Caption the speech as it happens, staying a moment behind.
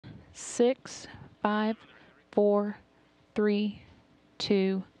6, 5, 4, 3,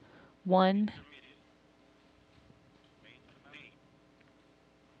 2, 1.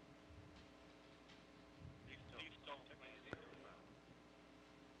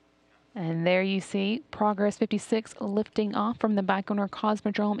 And there you see Progress 56 lifting off from the Baikonur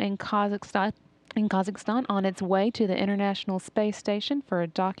Cosmodrome in Kazakhstan on its way to the International Space Station for a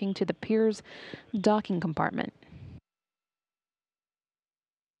docking to the Pirs Docking Compartment.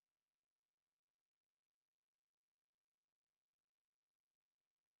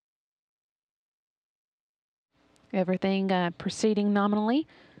 Everything proceeding nominally.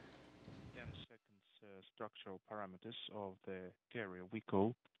 10 seconds structural parameters of the carrier we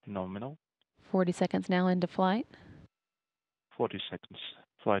call nominal. 40 seconds now into flight. 40 seconds.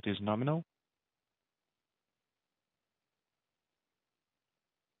 Flight is nominal.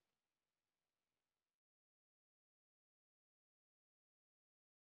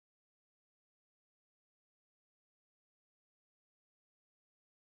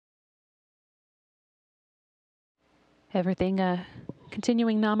 Everything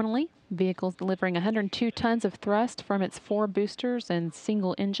continuing nominally. Vehicles delivering 102 tons of thrust from its 4 boosters and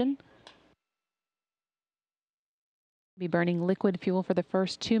single engine. Be burning liquid fuel for the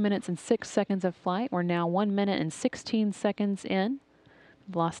first 2 minutes and 6 seconds of flight. We're now 1 minute and 16 seconds in.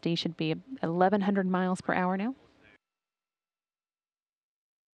 Velocity should be 1,100 miles per hour now.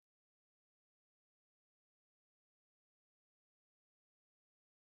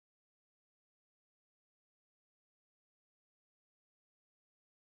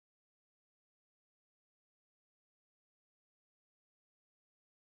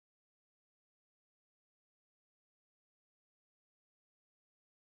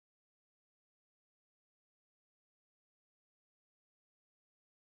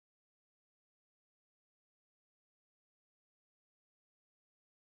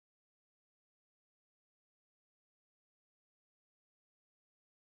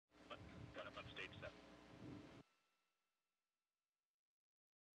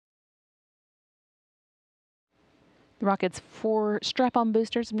 The rocket's 4 strap-on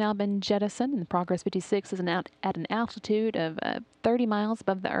boosters have now been jettisoned, and the Progress 56 is at an altitude of 30 miles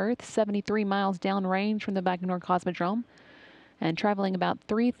above the Earth, 73 miles downrange from the Baikonur Cosmodrome, and traveling about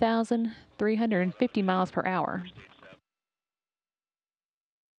 3,350 miles per hour.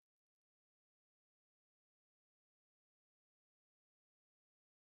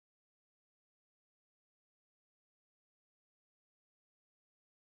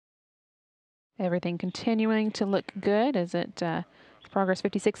 Everything continuing to look good as Progress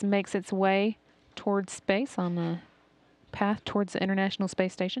 56 makes its way towards space on the path towards the International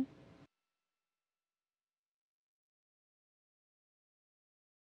Space Station.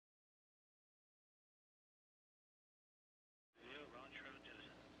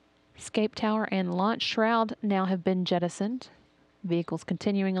 Escape tower and launch shroud now have been jettisoned. Vehicles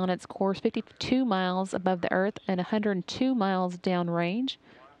continuing on its course 52 miles above the Earth and 102 miles downrange.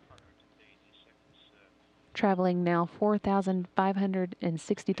 Traveling now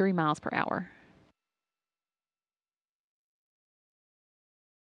 4,563 miles per hour.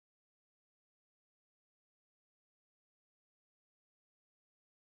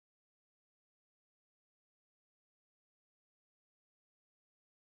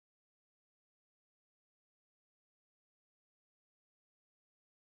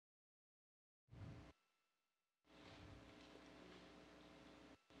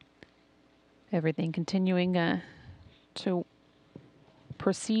 Everything continuing to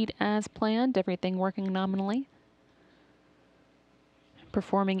proceed as planned, everything working nominally,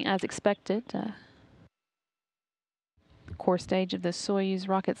 performing as expected. The core stage of the Soyuz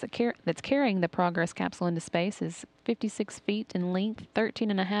rocket that's carrying the Progress capsule into space is 56 feet in length,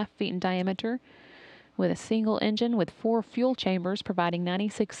 13.5 feet in diameter, with a single engine with 4 fuel chambers providing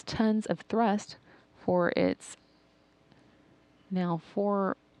 96 tons of thrust for its now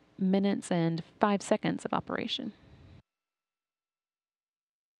 4 minutes and 5 seconds of operation.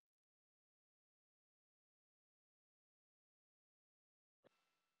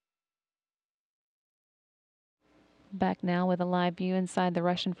 Back now with a live view inside the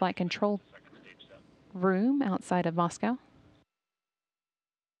Russian flight control room outside of Moscow.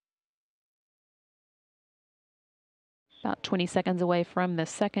 About 20 seconds away from the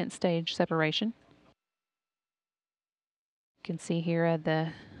second stage separation. You can see here the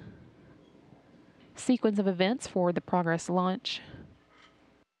sequence of events for the Progress launch.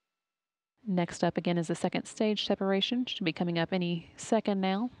 Next up again is the second stage separation. Should be coming up any second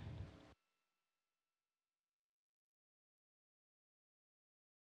now.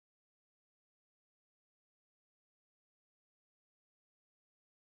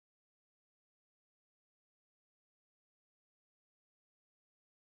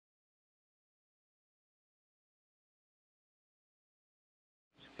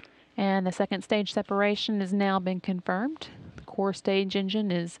 And the second stage separation has now been confirmed. The core stage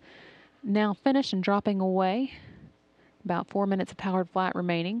engine is now finished and dropping away. About 4 minutes of powered flight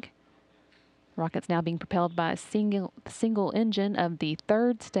remaining. The rocket's now being propelled by a single engine of the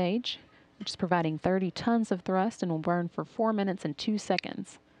third stage, which is providing 30 tons of thrust and will burn for 4 minutes and 2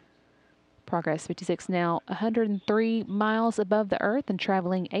 seconds. Progress 56 now 103 miles above the Earth and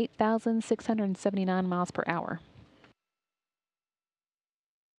traveling 8,679 miles per hour.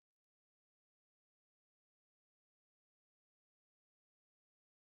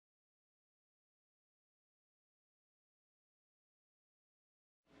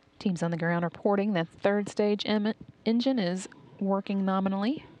 Teams on the ground reporting that the third stage engine is working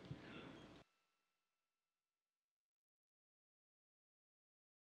nominally.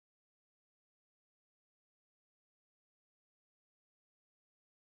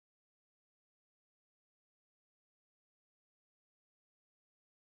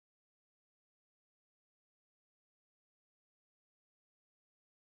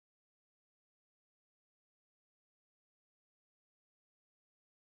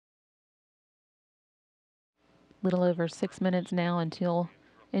 Little over 6 minutes now into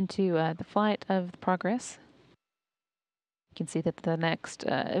the flight of Progress. You can see that the next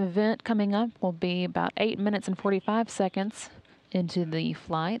event coming up will be about 8 minutes and 45 seconds into the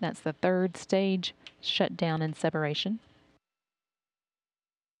flight. That's the third stage shutdown and separation.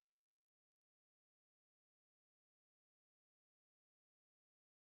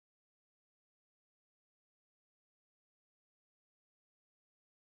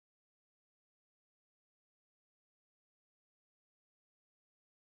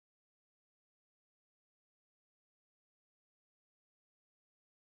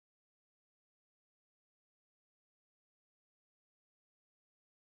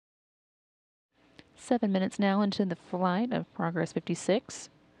 Seven minutes now into the flight of Progress 56.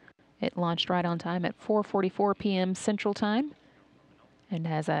 It launched right on time at 4:44 p.m. Central Time and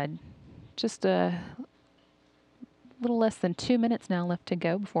has just a little less than 2 minutes now left to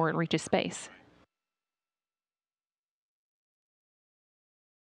go before it reaches space.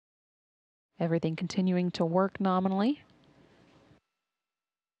 Everything continuing to work nominally.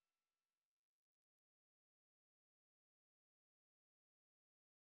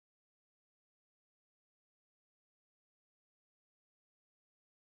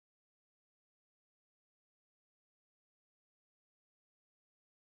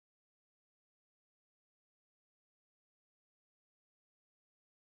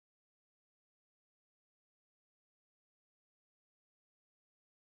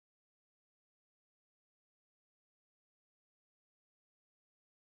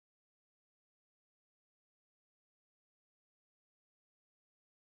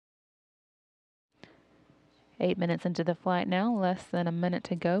 Eight minutes into the flight now, less than a minute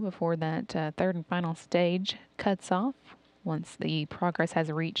to go before that third and final stage cuts off once the Progress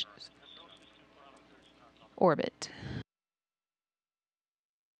has reached orbit.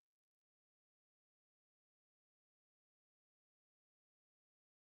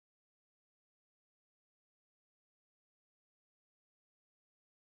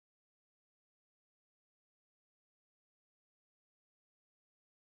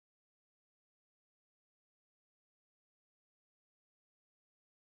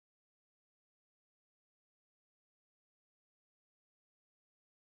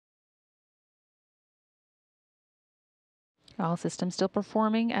 All systems still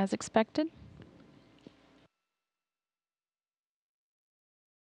performing as expected.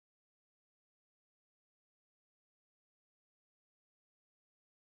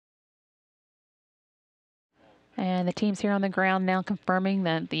 And the teams here on the ground now confirming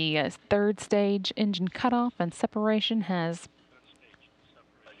that the third stage engine cutoff and separation has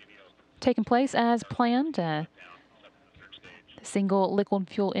taken place as planned. The single liquid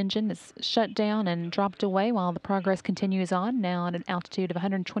fuel engine is shut down and dropped away while the Progress continues on, now at an altitude of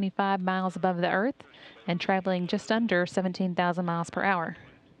 125 miles above the Earth and traveling just under 17,000 miles per hour.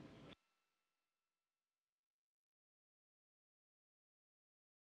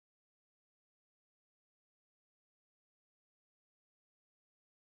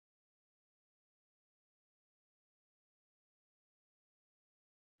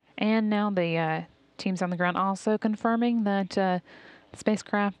 And now the teams on the ground also confirming that the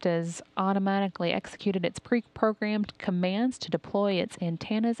spacecraft has automatically executed its pre-programmed commands to deploy its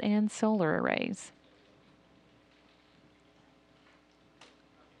antennas and solar arrays.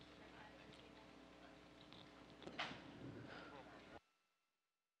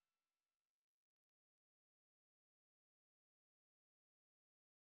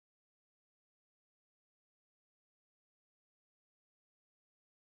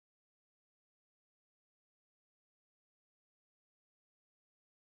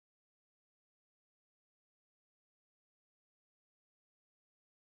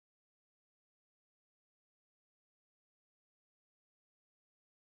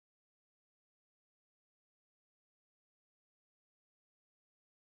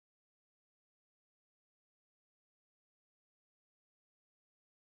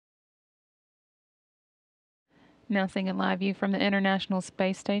 Now seeing a live view from the International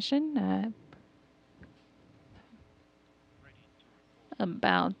Space Station,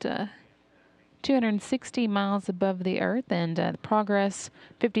 about 260 miles above the Earth, and Progress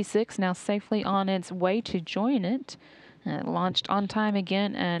 56 now safely on its way to join it. Launched on time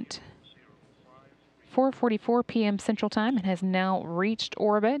again at 4:44 p.m. Central Time. It has now reached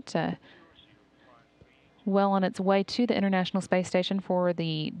orbit, well on its way to the International Space Station for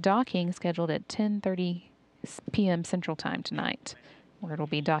the docking scheduled at 10:30 p.m. Central Time tonight, where it'll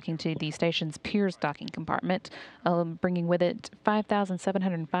be docking to the station's Pirs Docking Compartment, bringing with it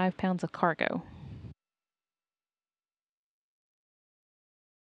 5,705 pounds of cargo.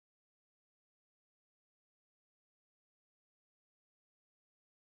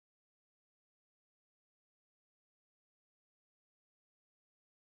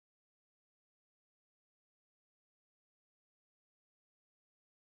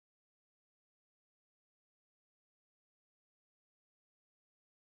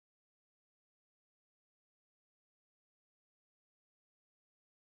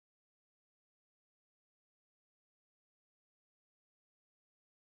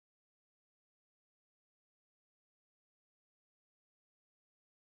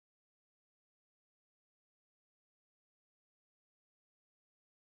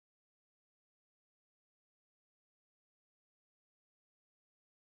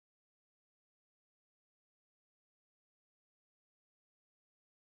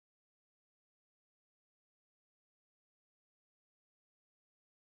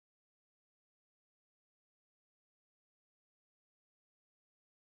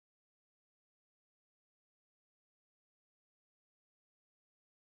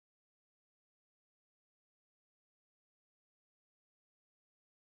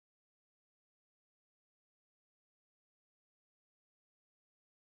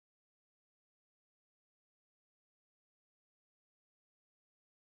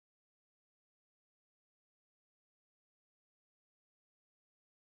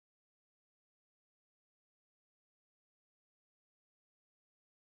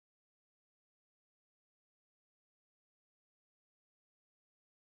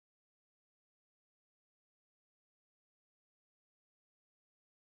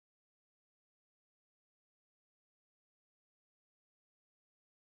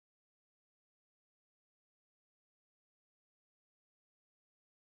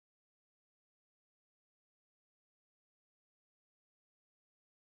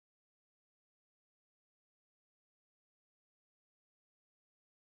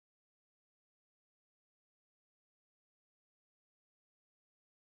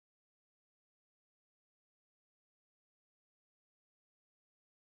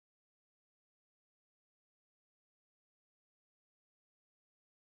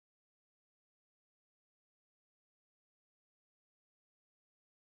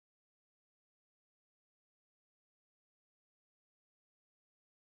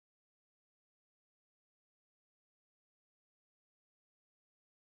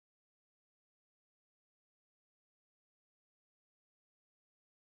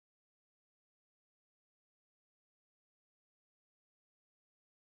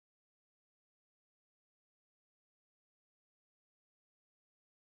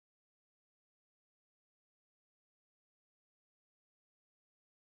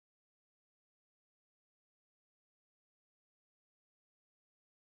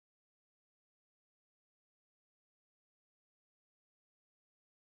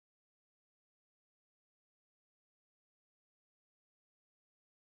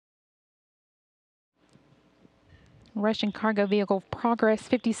 Russian cargo vehicle Progress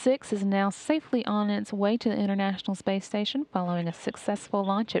 56 is now safely on its way to the International Space Station following a successful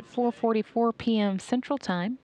launch at 4:44 p.m. Central Time.